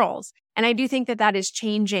young girls. And I do think that that is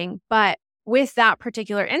changing. But with that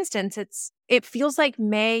particular instance, it feels like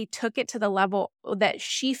May took it to the level that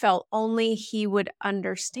she felt only he would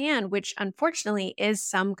understand, which unfortunately is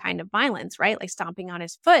some kind of violence, right? Like stomping on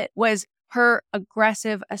his foot was her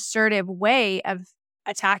aggressive, assertive way of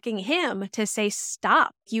attacking him to say,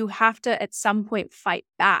 stop. You have to at some point fight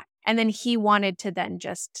back. And then he wanted to then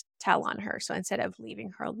just tell on her. So instead of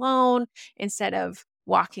leaving her alone, instead of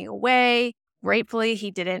walking away, gratefully,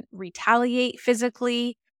 he didn't retaliate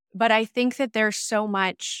physically. But I think that there's so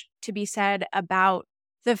much to be said about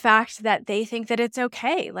the fact that they think that it's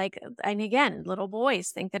okay. Like, and again, little boys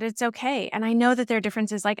think that it's okay. And I know that there are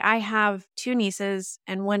differences. Like, I have 2 nieces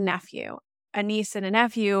and 1 nephew, a niece and a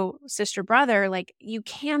nephew, sister, brother. Like, you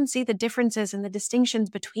can see the differences and the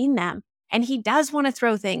distinctions between them. And he does want to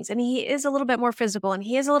throw things, and he is a little bit more physical, and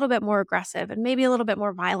he is a little bit more aggressive, and maybe a little bit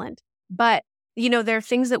more violent. But there are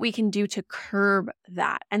things that we can do to curb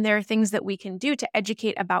that. And there are things that we can do to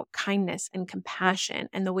educate about kindness and compassion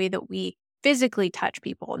and the way that we physically touch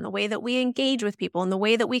people and the way that we engage with people and the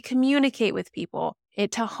way that we communicate with people,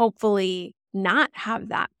 to hopefully not have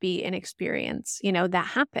that be an experience, that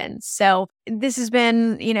happens. So this has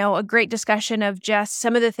been, a great discussion of just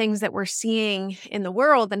some of the things that we're seeing in the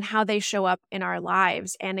world and how they show up in our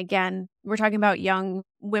lives. And again, we're talking about young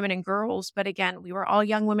women and girls, but again, we were all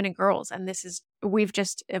young women and girls, and we've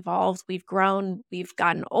just evolved, we've grown, we've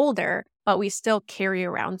gotten older, but we still carry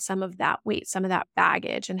around some of that weight, some of that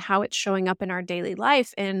baggage, and how it's showing up in our daily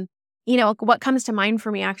life. And, what comes to mind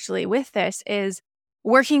for me actually with this is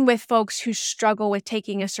working with folks who struggle with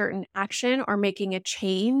taking a certain action or making a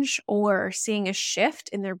change or seeing a shift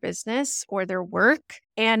in their business or their work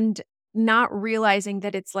and not realizing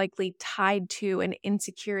that it's likely tied to an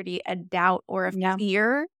insecurity, a doubt, or a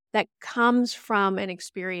fear that comes from an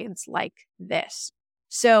experience like this.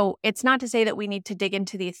 So it's not to say that we need to dig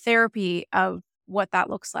into the therapy of what that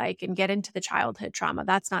looks like and get into the childhood trauma.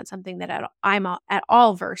 That's not something that I'm at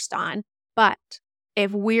all versed on. But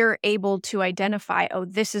if we're able to identify, oh,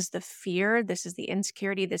 this is the fear, this is the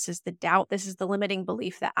insecurity, this is the doubt, this is the limiting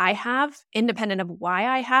belief that I have, independent of why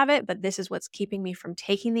I have it, but this is what's keeping me from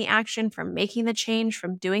taking the action, from making the change,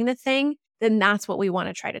 from doing the thing, then that's what we want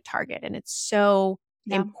to try to target. And it's so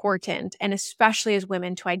important, and especially as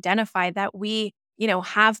women, to identify that we,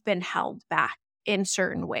 have been held back in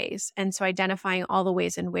certain ways. And so identifying all the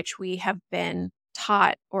ways in which we have been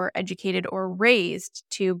taught or educated or raised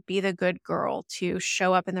to be the good girl, to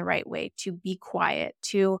show up in the right way, to be quiet,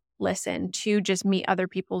 to listen, to just meet other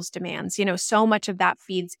people's demands. So much of that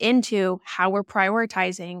feeds into how we're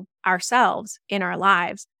prioritizing ourselves in our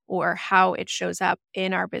lives or how it shows up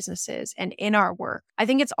in our businesses and in our work. I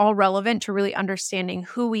think it's all relevant to really understanding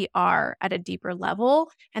who we are at a deeper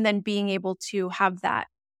level and then being able to have that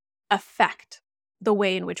affect the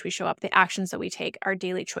way in which we show up, the actions that we take, our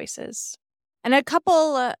daily choices. And a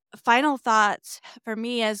couple final thoughts for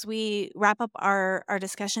me as we wrap up our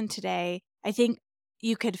discussion today. I think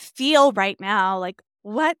you could feel right now, like,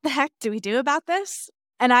 what the heck do we do about this?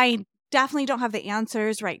 And I definitely don't have the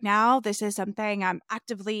answers right now. This is something I'm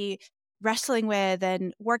actively wrestling with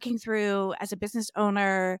and working through as a business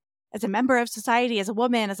owner, as a member of society, as a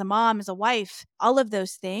woman, as a mom, as a wife, all of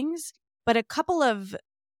those things. But a couple of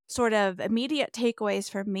sort of immediate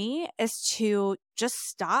takeaways for me is to just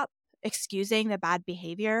stop excusing the bad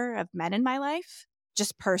behavior of men in my life,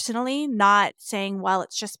 just personally, not saying, well,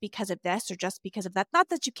 it's just because of this or just because of that. Not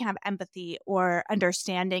that you can't have empathy or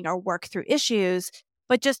understanding or work through issues,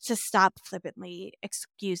 but just to stop flippantly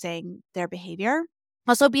excusing their behavior.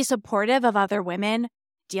 Also be supportive of other women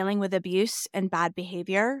dealing with abuse and bad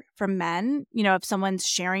behavior from men. If someone's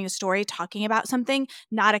sharing a story, talking about something,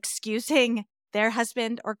 not excusing their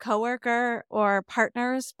husband or coworker or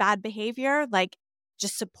partner's bad behavior, like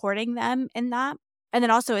just supporting them in that. And then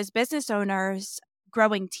also as business owners,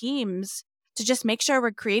 growing teams to just make sure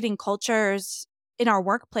we're creating cultures in our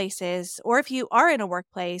workplaces, or if you are in a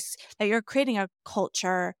workplace, that you're creating a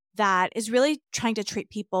culture that is really trying to treat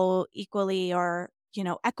people equally or,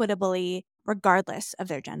 equitably, regardless of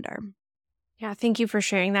their gender. Yeah, thank you for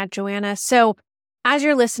sharing that, Joanna. So As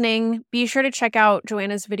you're listening, be sure to check out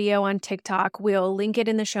Joanna's video on TikTok. We'll link it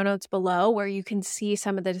in the show notes below where you can see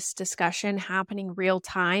some of this discussion happening real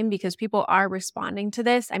time because people are responding to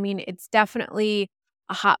this. I mean, it's definitely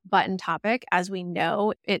a hot button topic, as we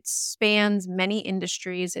know. It spans many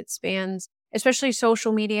industries. It spans especially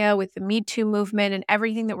social media with the Me Too movement and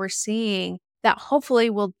everything that we're seeing that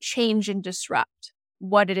hopefully will change and disrupt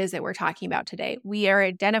what it is that we're talking about today. We are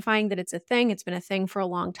identifying that it's a thing. It's been a thing for a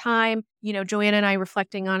long time. You know, Joanna and I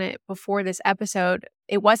reflecting on it before this episode,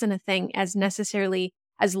 it wasn't a thing as necessarily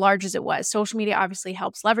as large as it was. Social media obviously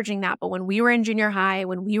helps leveraging that. But when we were in junior high,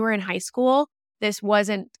 when we were in high school, this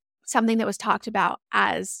wasn't something that was talked about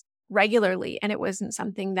as regularly. And it wasn't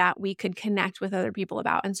something that we could connect with other people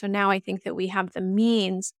about. And so now I think that we have the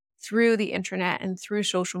means through the internet and through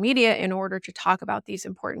social media in order to talk about these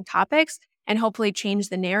important topics and hopefully change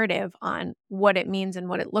the narrative on what it means and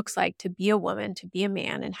what it looks like to be a woman, to be a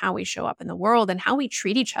man, and how we show up in the world and how we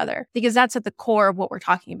treat each other. Because that's at the core of what we're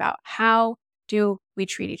talking about. How do we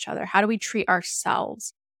treat each other? How do we treat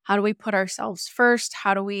ourselves? How do we put ourselves first?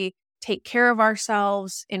 How do we take care of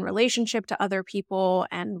ourselves in relationship to other people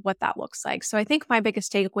and what that looks like? So I think my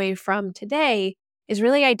biggest takeaway from today is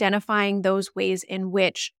really identifying those ways in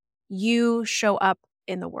which you show up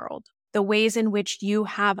in the world, the ways in which you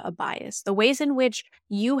have a bias, the ways in which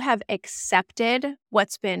you have accepted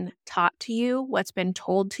what's been taught to you, what's been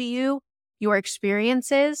told to you, your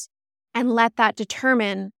experiences, and let that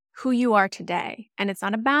determine who you are today. And it's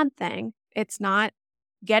not a bad thing. It's not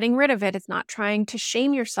getting rid of it. It's not trying to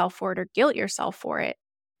shame yourself for it or guilt yourself for it.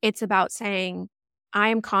 It's about saying, I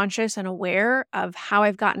am conscious and aware of how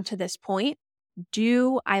I've gotten to this point.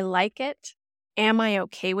 Do I like it? Am I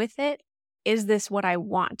okay with it? Is this what I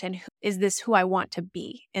want? And is this who I want to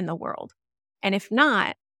be in the world? And if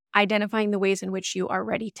not, identifying the ways in which you are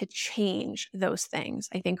ready to change those things,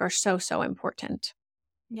 I think are so, so important.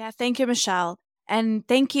 Yeah, thank you, Michelle. And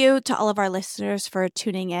thank you to all of our listeners for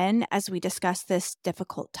tuning in as we discuss this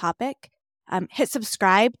difficult topic. Hit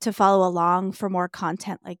subscribe to follow along for more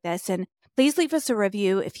content like this. And please leave us a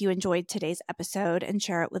review if you enjoyed today's episode and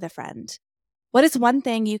share it with a friend. What is one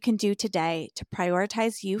thing you can do today to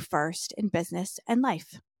prioritize you first in business and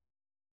life?